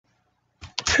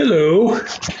Hello.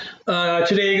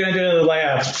 Today you're going to go to the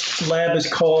lab. The lab is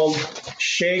called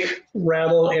Shake,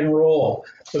 Rattle, and Roll.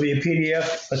 There'll be a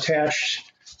PDF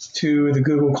attached to the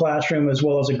Google Classroom as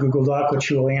well as a Google Doc, which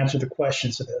will answer the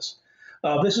questions to this.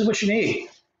 This is what you need.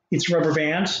 Need some rubber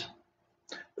bands.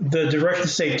 The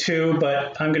directions say 2,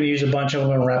 but I'm going to use a bunch of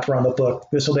them and wrap around the book.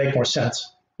 This will make more sense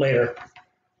later.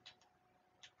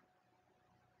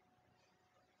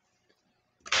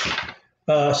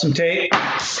 Some tape,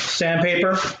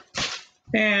 sandpaper,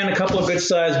 and a couple of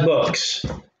good-sized books.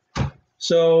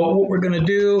 So what we're going to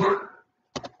do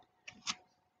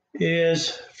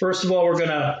is, first of all, we're going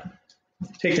to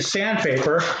take the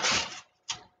sandpaper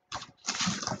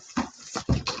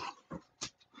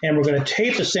and we're going to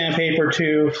tape the sandpaper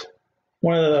to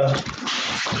one of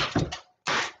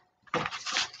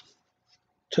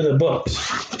the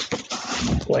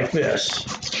books, like this.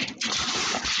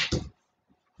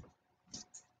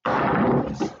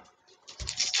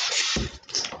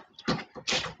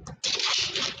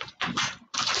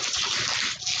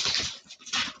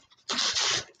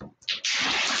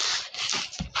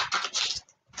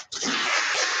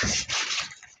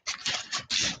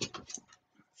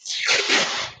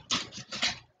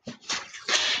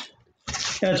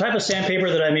 And the type of sandpaper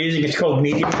that I'm using is called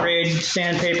medium grade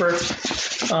sandpaper.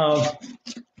 I'm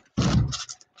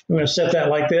going to set that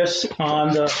like this.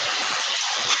 On the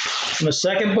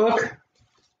second book,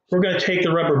 we're going to take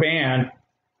the rubber band.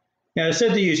 Now, I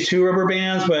said to use 2 rubber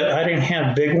bands, but I didn't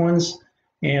have big ones,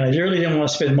 and I really didn't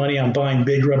want to spend money on buying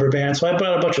big rubber bands. So I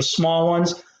bought a bunch of small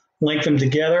ones, linked them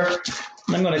together,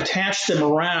 and I'm going to attach them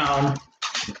around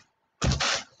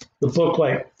the book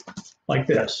like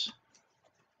this.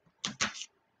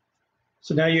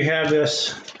 So now you have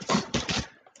this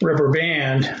rubber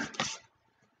band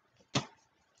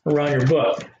around your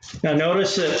book. Now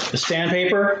notice that the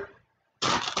sandpaper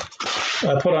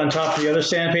I put on top of the other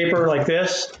sandpaper like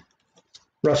this,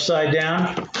 rough side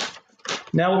down.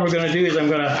 Now what we're going to do is I'm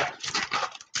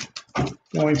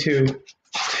going to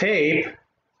tape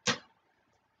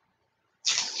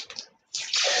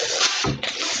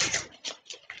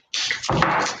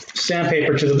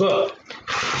sandpaper to the book.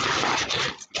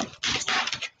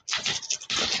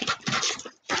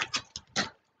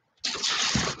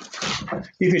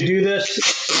 You could do this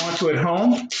if you want to at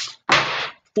home,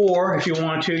 or if you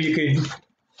want to, you could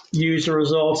use the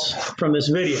results from this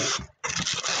video.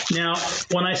 Now,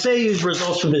 when I say use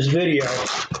results from this video,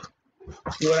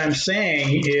 what I'm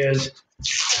saying is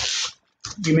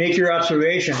you make your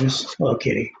observations. Hello,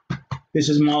 kitty. This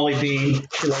is Molly Bean.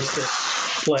 She likes to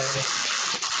play.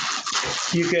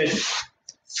 You could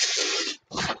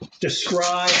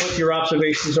describe what your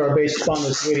observations are based upon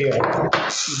this video.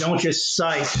 You don't just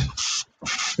cite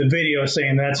the video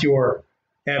saying that's your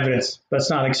evidence. That's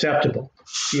not acceptable.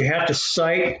 You have to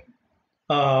cite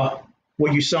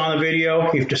what you saw in the video. You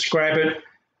have to describe it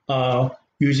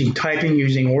using typing,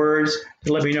 using words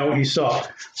to let me know what you saw.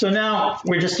 So now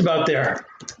we're just about there.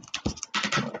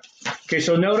 Okay,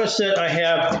 so notice that I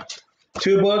have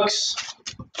 2 books.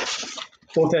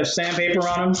 Both have sandpaper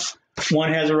on them.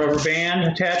 One has a rubber band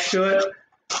attached to it.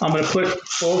 I'm going to put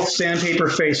both sandpaper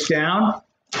face down,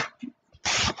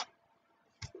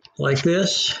 like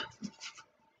this.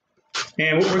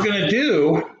 And what we're going to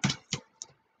do is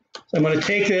I'm going to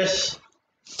take this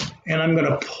and I'm going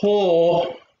to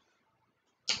pull.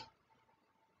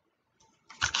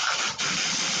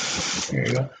 There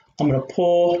you go. I'm going to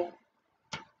pull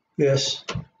this.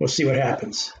 We'll see what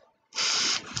happens.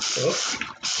 Oh.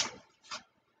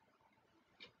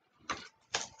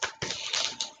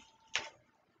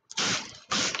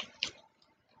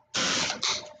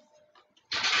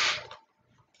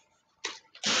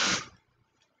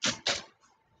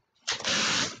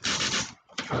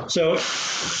 So a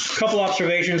couple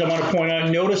observations I want to point out.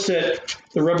 Notice that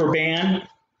the rubber band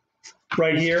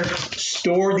right here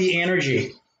store the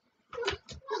energy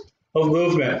of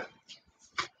movement.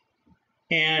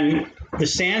 And the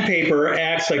sandpaper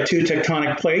acts like 2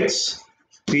 tectonic plates.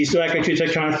 These act like 2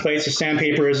 tectonic plates. The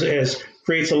sandpaper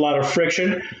creates a lot of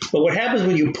friction. But what happens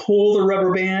when you pull the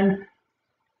rubber band,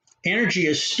 energy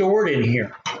is stored in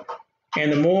here.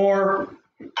 And the more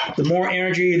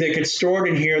energy that gets stored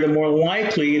in here, the more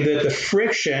likely that the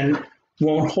friction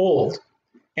won't hold.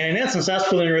 And in essence,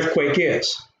 that's what an earthquake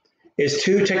is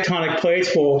 2 tectonic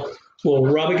plates will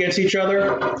rub against each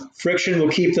other. Friction will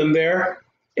keep them there.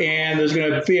 And there's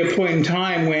going to be a point in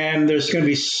time when there's going to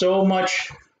be so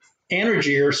much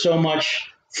energy or so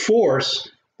much force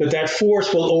that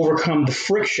force will overcome the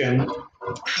friction,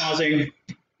 causing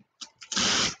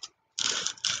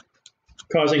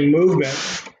movement.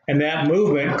 And that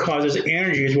movement causes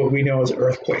energy, is what we know as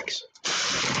earthquakes.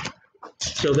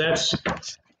 So that's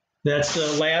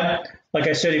the lab. Like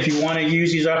I said, if you want to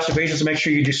use these observations, make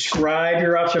sure you describe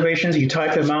your observations. You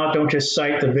type them out. Don't just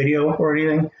cite the video or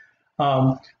anything.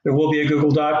 There will be a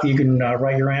Google Doc that you can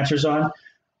write your answers on.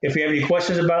 If you have any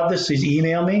questions about this, please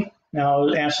email me. And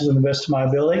I'll answer them the best of my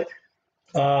ability.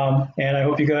 And I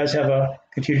hope you guys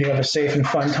continue to have a safe and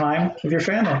fun time with your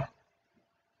family.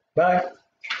 Bye.